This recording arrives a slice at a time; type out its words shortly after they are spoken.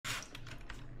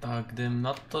Tak jdem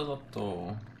na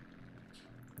to.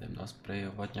 Jdem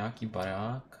nasprejovat nějaký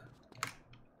barák.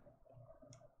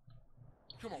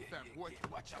 Come on, fat boy.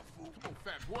 Watch out, fool. Come on,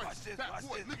 fat boy. Fat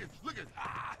boy, look at.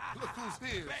 Look who's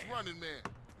here. It's Running Man.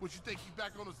 What, you think you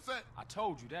back on the set? I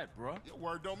told you that, bruh. Your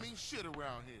word don't mean shit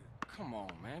around here. Come on,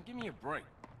 man. Give me a break.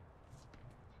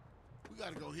 We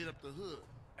gotta go hit up the hood.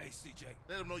 Hey, CJ.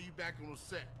 Let them know you back on the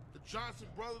set. The Johnson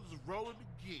brothers is rolling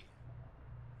again.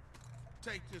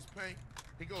 Take this paint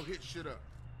and go hit shit up.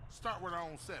 Start with our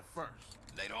own set first.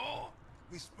 Later on,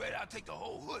 we spread out, take the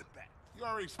whole hood back. You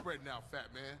already spreading out,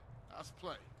 fat man. Let's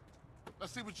play.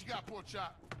 Let's see what you got, poor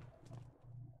chop.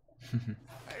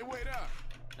 Hey, wait up.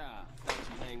 Ah, thought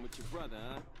you hang with your brother,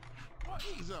 huh? Well,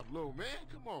 ease up, little man.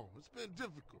 Come on. It's been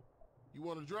difficult. You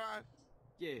want to drive?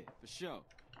 Yeah, for sure.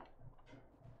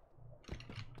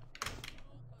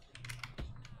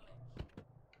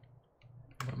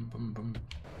 Bum, bum, bum.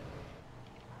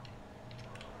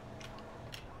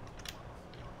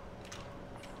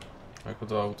 Jako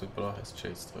to auto bylo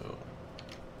hezčejstvo, jo.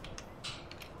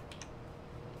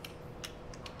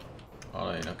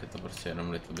 Ale jinak je to prostě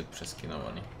jenom little bit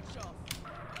přeskinovaný.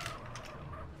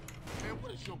 Man,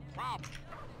 what is your problem?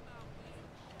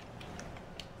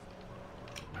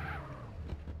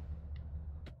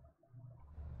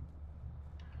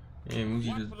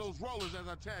 Watch for those rollers as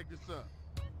I tag this up.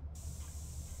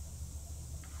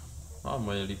 A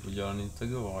moje líp udělaný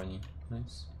tagování.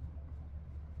 Nice.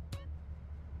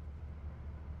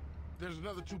 There's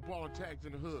another 2 baller tags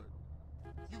in the hood.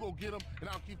 You go get them, and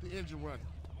I'll keep the engine running.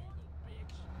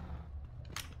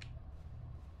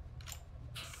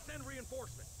 Send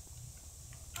reinforcement.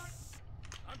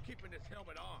 I'm keeping this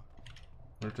helmet on.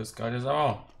 Proč to skáže za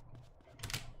mnou?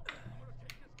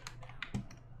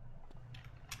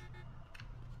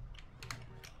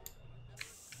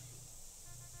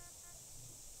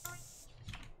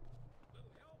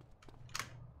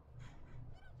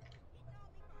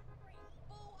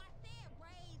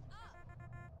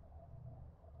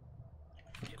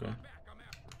 Okay.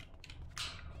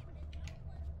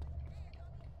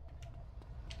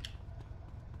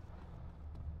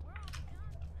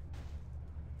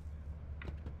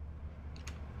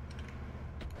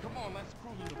 Come on, let's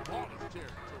cruise into Baltimore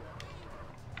territory.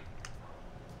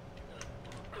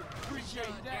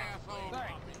 Appreciate that, asshole.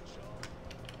 Thanks.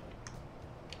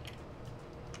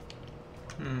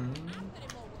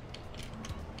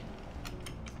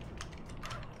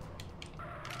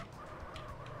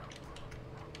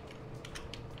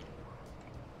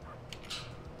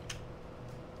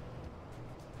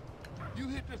 You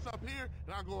hit this up here,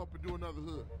 and I'll go up and do another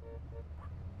hood.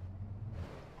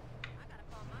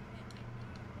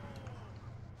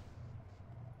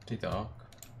 Ty tak.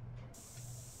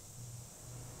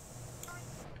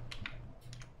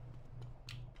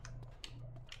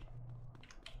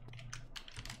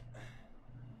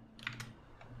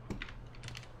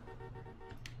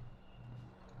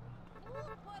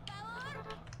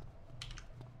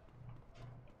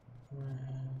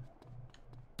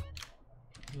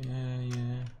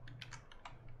 Yeah.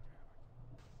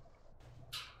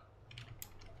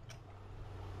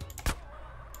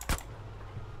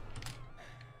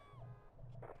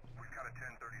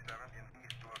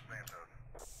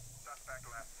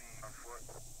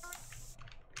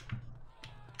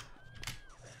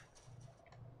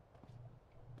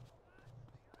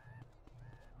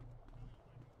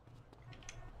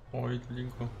 Pojď,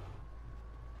 Linko.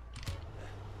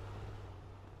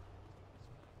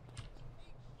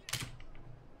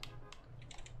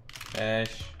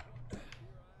 Eš.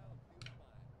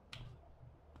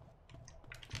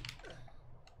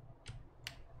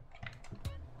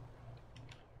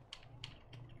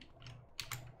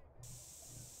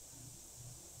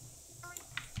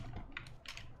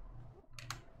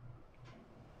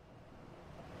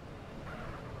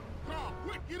 Come,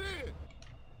 quick, get in!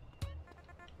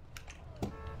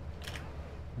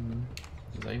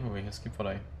 Zajímavý, hezký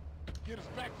podaj. Get us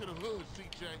back to the hood,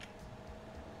 CJ.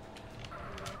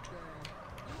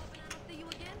 See you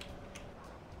again?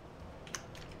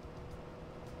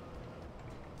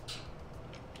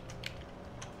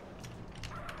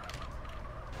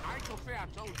 I ain't gonna say I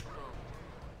told you so.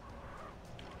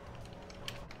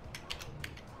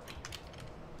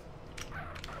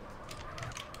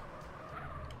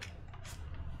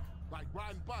 Like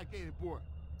riding bike, ain't it, boy?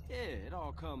 Yeah, it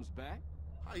all comes back.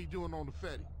 How you doing on the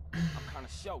Fetty? I'm kind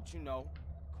of short, you know.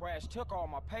 Crash took all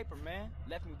my paper, man.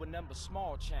 Left me with nothing but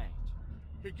small change.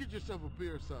 Here, get yourself a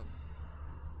beer or something.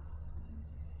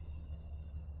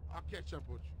 I'll catch up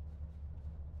with you.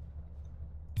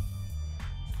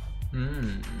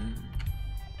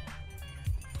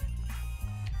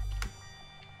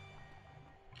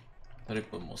 Tady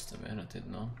pod mostem je hned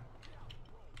jedno.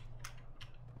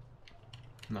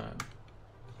 Ne.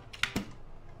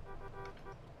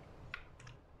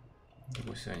 Tak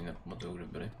už si ani nepamatuju, kde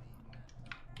byli.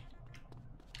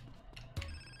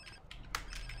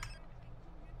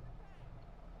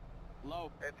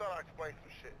 Hello? Hey, thought I'd explain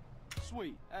some shit.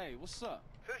 Sweet. Hey, what's up?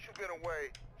 Since you've been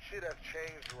away, shit has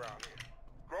changed around here.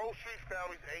 Grove Street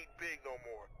families ain't big no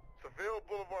more. Seville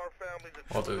Boulevard families and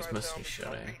O, to już Suicide myślisz, families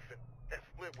are ale... beefing and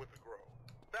split with the Grove.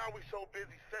 Now we so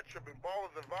busy, Centrum and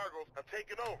Ballers and Vagos are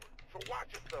taking over. So watch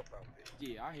yourself out there.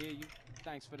 Yeah, I hear you.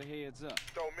 Thanks for the heads up.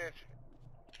 Don't mention it.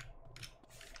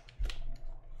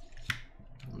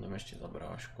 Będę jeszcze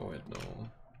zabrała szkołę jedną.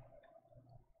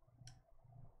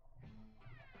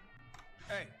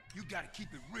 Hey, you gotta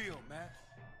keep it real, man.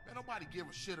 Man, nobody give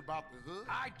a shit about the hood.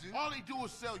 I do. All they do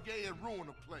is sell yay and ruin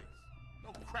the place.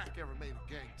 No crack ever made a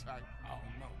gang type. I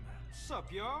don't know, man. What's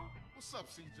up, y'all? What's up,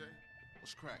 CJ?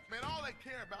 What's crack? Man, all they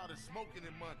care about is smoking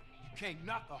and money. You can't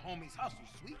knock a homie's hustle,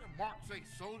 sweet. Them marks ain't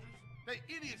soldiers. They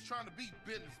idiots trying to beat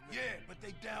businessmen. Yeah, but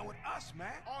they down with us,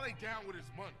 man. All they down with is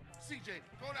money. CJ,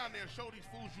 go down there and show these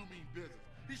fools you mean business.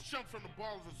 These chumps from the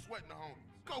ballers are sweating the homies.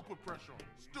 Go put pressure on them.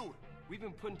 Let's do it. We've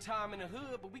been putting time in the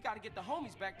hood, but we gotta get the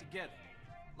homies back together.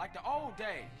 Like the old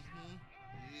days.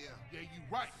 Yeah, you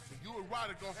right. So you and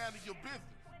Ryder gonna handle your business.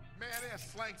 Man, they're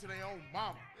slang to their own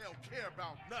mama. They don't care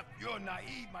about nothing. You're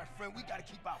naive, my friend. We gotta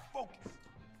keep our focus.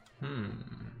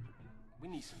 We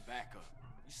need some backup.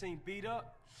 You seen Beat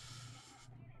Up?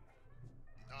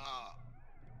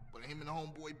 But him and the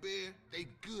homeboy Bear, they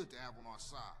good to have on our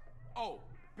side. Oh,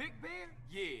 Big Bear?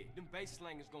 Yeah, them bass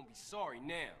slangers gonna be sorry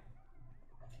now.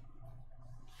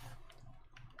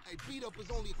 Hey, Beat Up is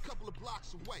only a couple of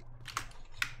blocks away.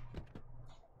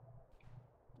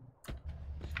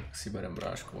 Tak si berem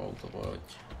brášku auto, pojď.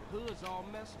 Hood's all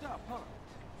messed up, huh?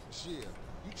 Shit,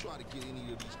 you try to get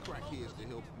any of these crackheads to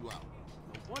help you out.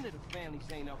 No wonder the families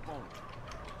ain't up on it.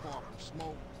 Far from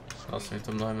smoke, Vlastně je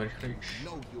to mnohem rychlejší.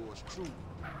 know yours truly.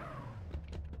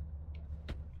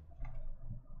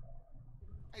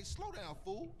 Hey, slow down,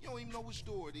 fool. You don't even know which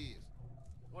door it is.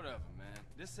 Whatever, man.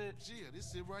 This it? Yeah,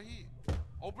 this it right here.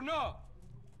 Open up!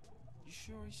 You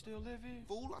sure he still live here?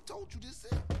 Fool, I told you this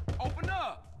it. Open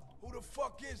up! Who the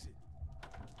fuck is it?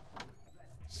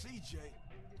 CJ,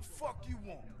 the fuck you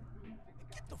want?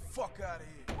 Get the fuck out of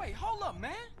here. Wait, hold up,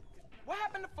 man. What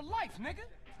happened to for life, nigga?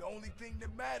 The only thing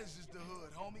that matters is the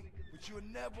hood, homie. But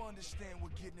you'll never understand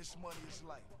what getting this money is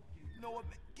like. You know what,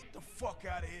 man? Get the fuck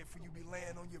out of here before you be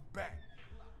laying on your back.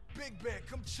 Big Bear,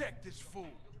 come check this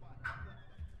fool.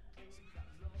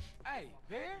 Hey,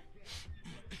 Bear?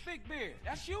 Big Bear,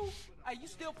 that's you? Hey, you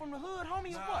still from the hood,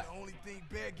 homie, or Nah, what? the only thing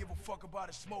Bear give a fuck about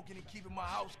is smoking and keeping my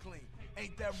house clean.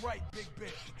 Ain't that right, Big Bear?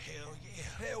 Hell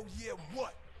yeah. Hell yeah,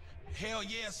 what? Hell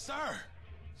yeah, sir.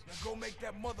 Now go make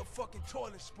that motherfucking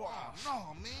toilet spark.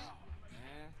 No, man.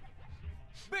 Man.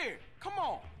 Bear, come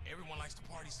on. Everyone likes to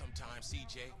party sometimes,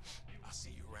 CJ. I'll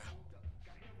see you around.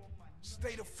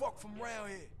 Stay the fuck from around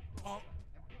here, punk.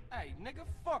 Hey, nigga,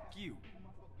 fuck you.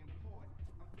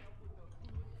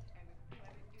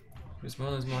 My jsme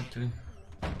ho nezmátili.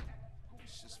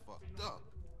 It's just fucked up.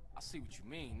 I see what you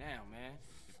mean now, man.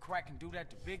 If Crack can do that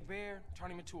to Big Bear, turn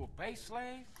him into a base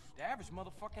slave, the average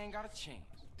motherfucker ain't got a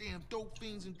chance. Damn dope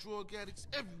fiends and drug addicts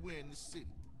everywhere in the city.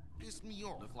 Piss me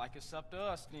off. Look like it's up to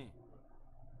us then.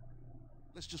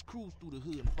 Let's just cruise through the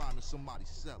hood and find us somebody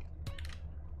selling.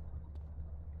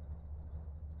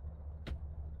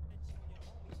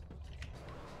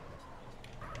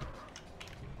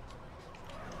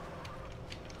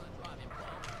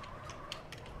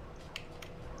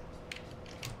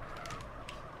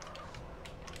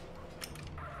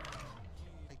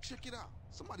 Hey, check it out.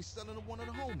 Somebody's selling to one of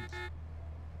the homies.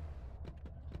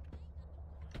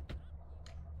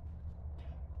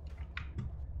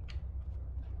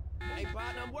 Hey,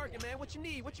 partner, I'm working, man. What you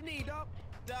need? What you need, dog?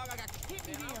 Dog, I got hit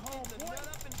me in home, boy.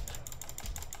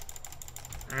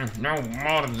 No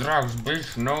more drugs,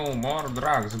 bitch. No more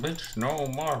drugs, bitch. No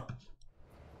more.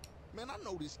 Man, I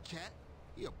know this cat.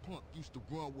 He a punk used to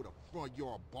run with a front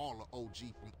yard baller OG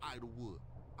from Idlewood.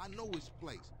 I know his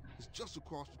place. It's just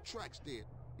across the tracks there.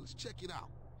 Let's check it out.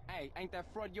 Hey, ain't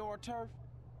that front yard turf?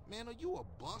 Man, are you a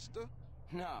buster?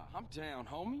 Nah, I'm down,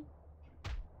 homie.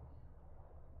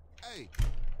 Hey,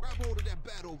 grab hold of that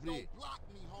bat over there. Don't block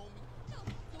me, homie.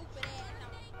 Stupid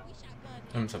ass. Wish I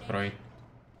got Tam se projí.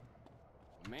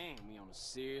 Man, we on a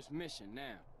serious mission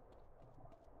now.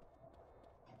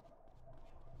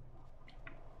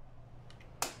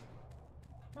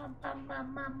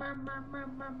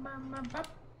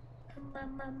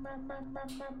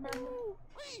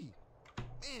 Hey,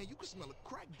 man, you can smell a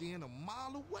crack den a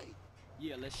mile away.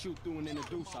 Yeah, let's shoot through and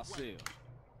introduce ourselves.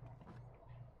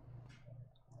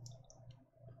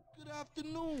 Good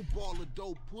afternoon, baller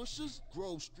dope pushers.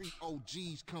 Grove Street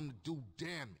OGs come to do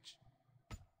damage.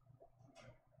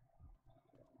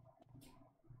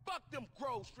 Fuck them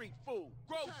Grove Street fools.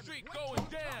 Grove Street going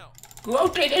down. Grove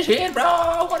Street is here,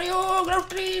 bro. What are you? Grove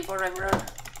Street forever.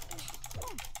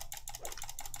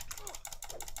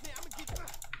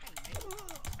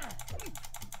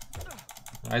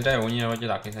 Ai dai, ogni volta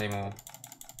là che siamo.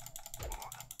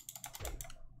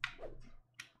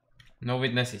 No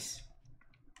witnesses.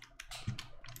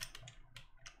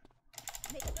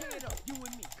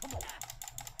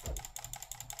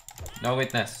 No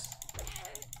witness.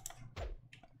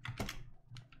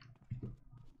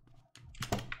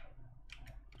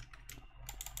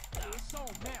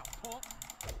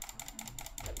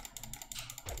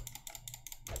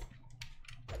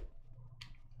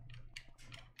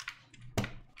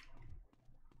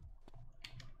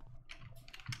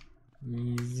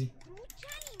 Easy.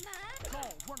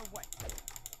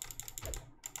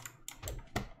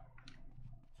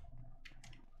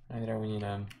 Either we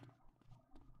need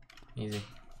easy.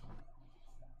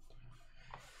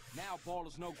 Now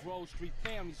ballers know Grove Street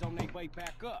families on their way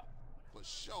back up. For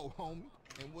sure, homie.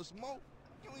 And what's more,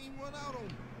 you ain't run out on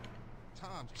me.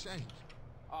 Times change.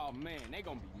 Oh man, they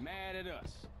gonna be mad at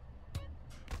us.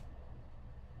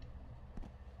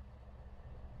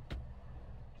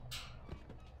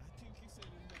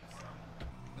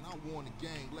 And I'll warn the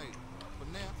gang later. For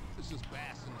now, it's just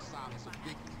bask in the silence of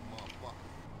victory, motherfucker.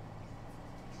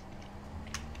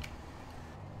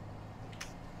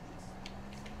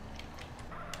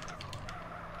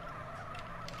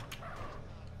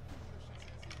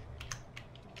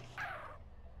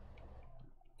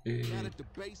 Now that the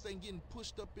base ain't getting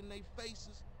pushed up in their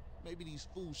faces, maybe these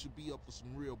fools should be up for some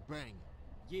real banging.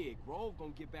 Yeah, Grove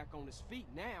gonna get back on his feet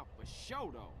now, for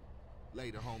sure though.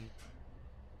 Later, homie.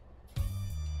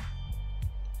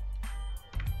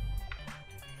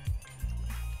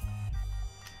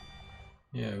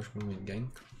 Yeah, už budu mít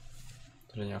gang.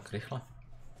 To je nějak rychle.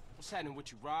 What's happening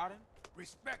with you, Ryder?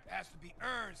 Respect has to be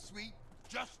earned, sweet,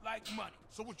 just like money.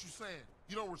 So what you saying?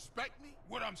 You don't respect me?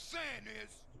 What I'm saying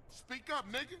is, Speak up,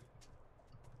 nigga.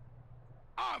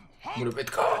 I'm Budu hungry.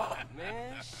 pít ko.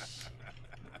 Man.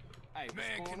 Hey, what's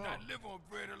Man going cannot on? live on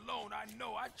bread alone. I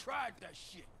know. I tried that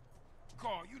shit.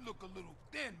 Carl, you look a little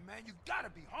thin, man. You gotta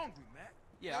be hungry, man.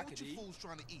 Yeah, Man, I what could you eat. fools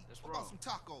trying to eat? That's What about wrong.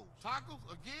 some tacos? Tacos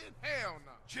again? Hell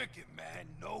no. Chicken, man.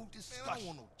 No Man, discussion. I don't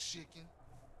want no chicken.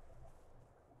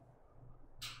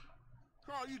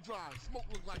 Carl, you drive. Smoke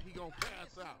look like he gonna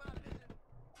pass out.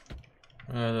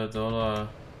 Tohle.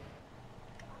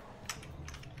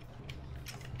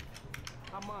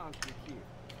 How mom's get here?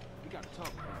 We gotta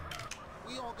talk about it.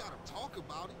 We all gotta talk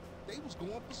about it. They was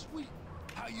going for sweet.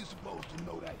 How you supposed to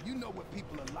know that? You know what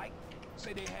people are like.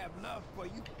 Say they have love for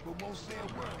you, but won't say a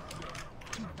word to you.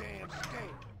 Too damn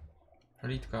scared.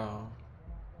 Hlídka.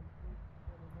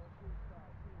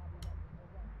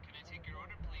 Can I take your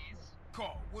order, please?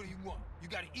 Carl, what do you want? You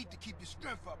gotta eat to keep your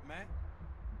strength up, man.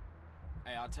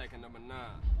 Hey, I'll take a number 9.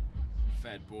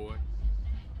 Fat boy.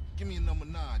 Give me a number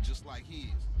 9, just like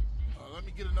his. Let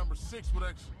me get a number 6 with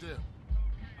extra dip.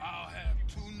 I'll have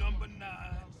 2 number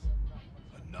 9s,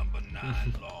 a number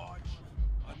 9 large,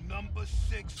 a number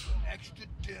 6 with extra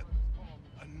dip,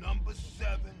 a number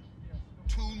 7,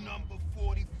 2 number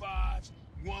 45s,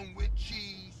 1 with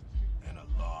cheese, and a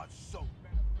large soda.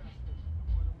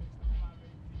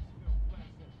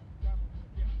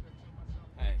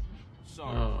 Hey,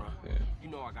 sorry, Oh, bro. yeah. You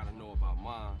know I gotta know about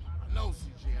mom. I know,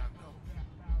 CJ, I know.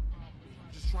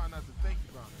 I'm just trying not to think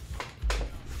about it.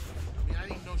 I mean, I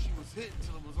didn't know she was hit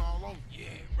until it was all over. Yeah,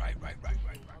 right.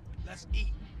 Let's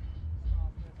eat.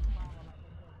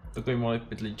 Takový malý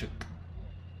pytlíček.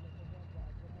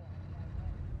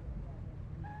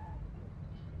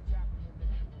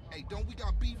 Hey, don't we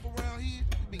got beef around here?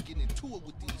 We've been getting into it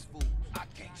with these fools. I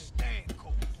can't stand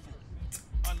cold food.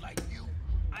 Unlike you,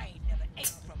 I ain't never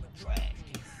ate from a trash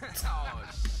can. Oh,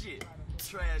 shit.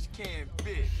 Trash can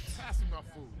bitch. Pass me my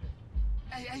food.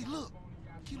 Hey, look.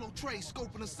 Kilo Trey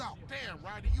scoping us out. Damn,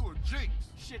 Ryder, you a jinx.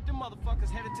 Shit, them motherfuckers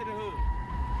headed to the hood.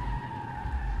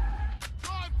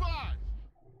 Drive by.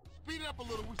 Speed it up a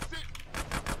little. We sit.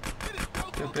 Get it, go,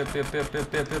 go,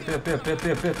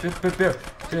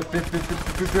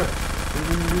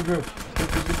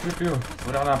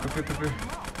 Udaná,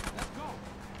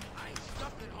 I ain't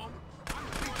stuffing, homie. I'm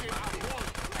the PK out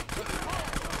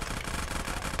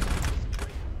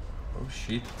Oh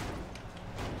shit.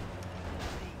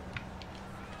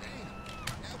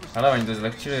 Ale oni to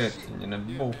zlehčili, mě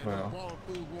nebouchli, jo. Ball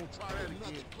fools won't try that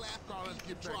again. Carl, let's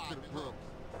get back to the grub.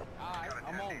 Alright,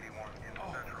 I'm on.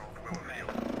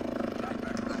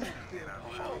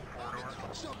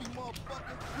 Chubby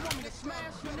motherfucker. You want me to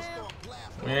smash you now?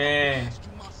 Nie.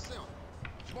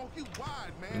 Smoke you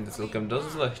wide, man. Będę celkem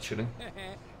dost zlehčili.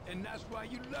 And that's why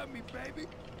you love me, baby.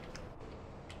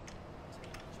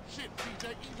 Shit,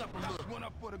 TJ, ease up a Just little. went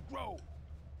up for the grove.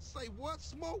 Say what,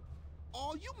 Smoke?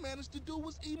 All you managed to do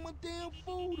was eat my damn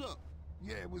food up.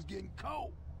 Yeah, it was getting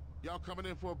cold. Y'all coming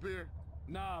in for a beer?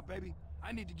 Nah, baby.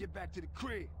 I need to get back to the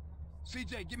crib.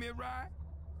 CJ, give me a ride?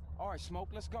 Alright, Smoke,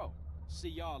 let's go. See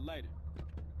y'all later.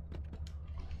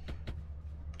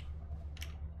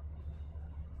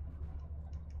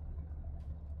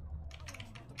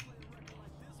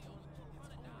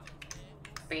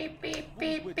 Beep, beep, Who's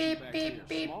beep, with you beep, back beep, there,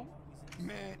 beep. Smoke?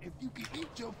 Man, if you can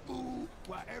eat your food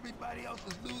while everybody else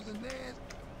is losing theirs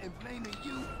and blaming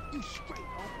you, you straight,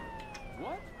 homie.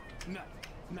 What?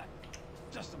 Nothing.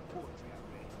 Just some poetry I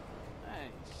read. Hey,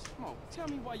 Smoke, tell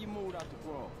me why you moved out the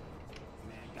grove.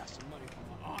 Man, got some money from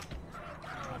my aunt.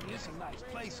 I mean, it's a nice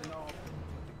place and all,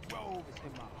 but the grove is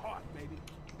in my heart, baby.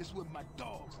 It's where my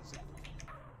dogs is at.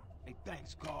 Hey,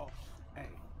 thanks, Carl. Hey,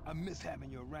 I miss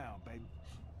having you around, baby.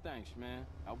 Thanks, man.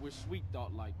 I wish Sweet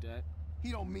thought like that.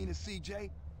 He don't mean it, CJ.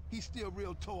 He's still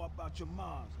real tore up about your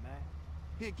moms, man.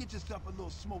 Here, get yourself a little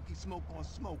smoky smoke on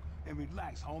smoke and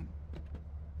relax, homie.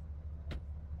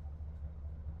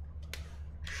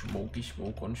 Smoky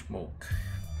smoke on smoke.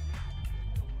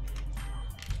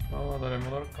 No, tady je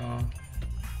motorka.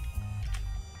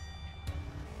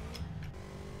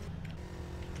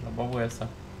 Zabavuje se.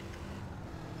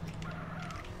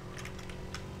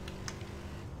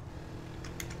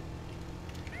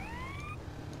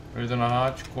 Je to na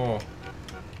háčku.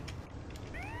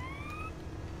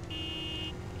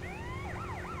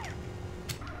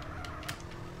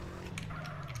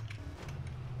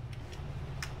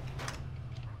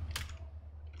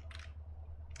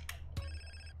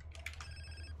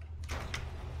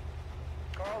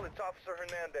 Carl, it's Officer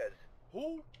Hernandez.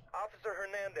 Who? Officer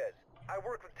Hernandez. I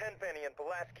work with Tenpenny and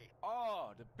Pulaski.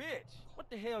 Oh, the bitch. What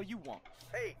the hell you want?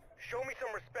 Hey, show me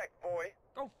some respect, boy.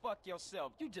 Go fuck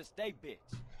yourself. You just a bitch.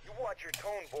 You watch your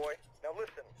tone, boy. Now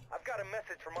listen, I've got a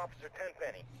message from Officer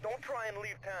Tenpenny. Don't try and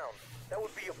leave town. That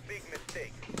would be a big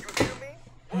mistake. You hear me?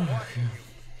 We're watching you.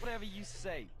 Whatever you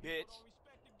say, bitch.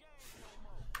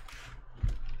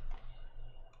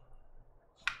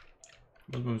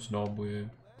 Vezmeme si náboje.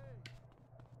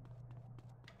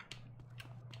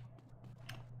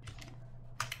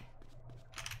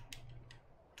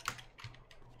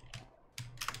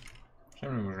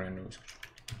 Jsem nemůžu jen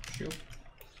vyskočit.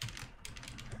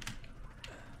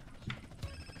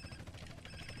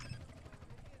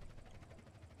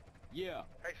 Yeah.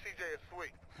 Hey, CJ, it's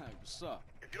Sweet. Hey, what's up?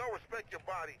 If you don't respect your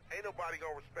body, ain't nobody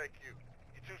gonna respect you.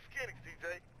 You're too skinny,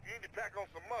 CJ. You need to pack on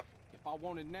some muscle. If I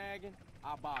wanted nagging,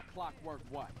 I'd buy a clockwork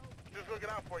watch. Just looking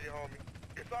out for you, homie.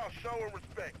 It's all show and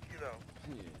respect, you know.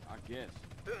 Yeah, I guess.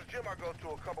 There's a gym I go to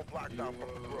a couple blocks out from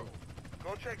the grove.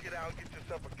 Go check it out and get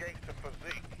yourself a gangster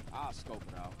physique. I'll scope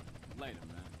it out. Later,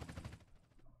 man.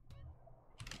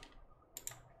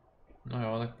 No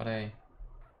jo, tak padej.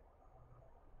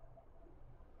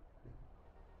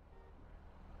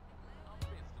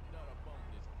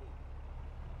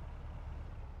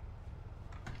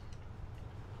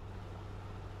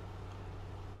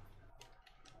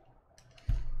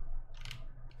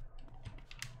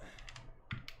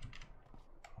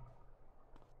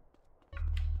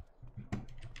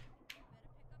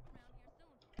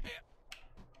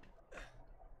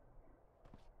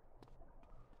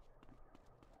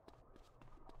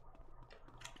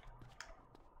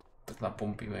 Tak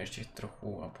napompíme ještě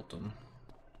trochu a potom.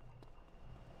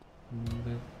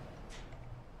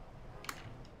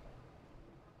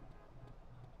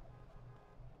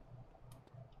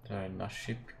 Tady na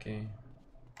šipky.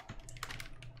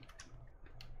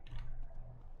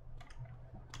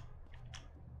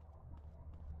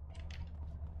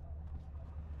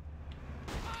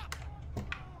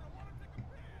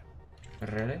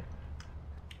 Really?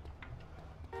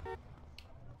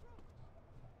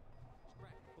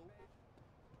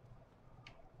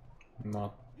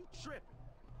 Má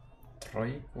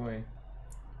trojku,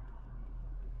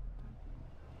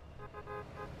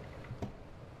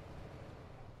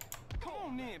 Come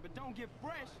on in, but don't get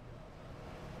fresh.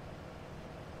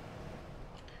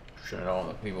 Už nedávám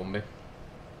takový bomby.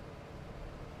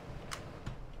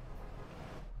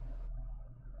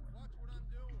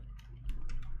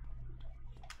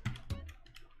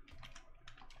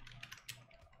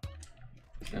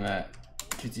 Jdeme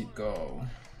 30.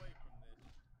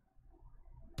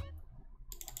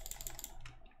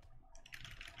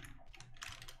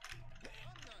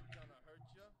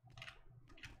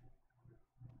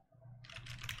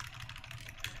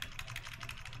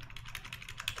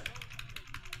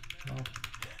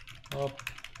 Hop.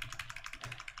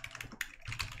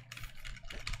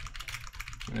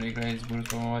 Čím rychleji budu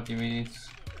spamovat, tím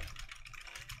víc.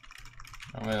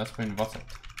 Máme aspoň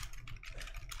 20.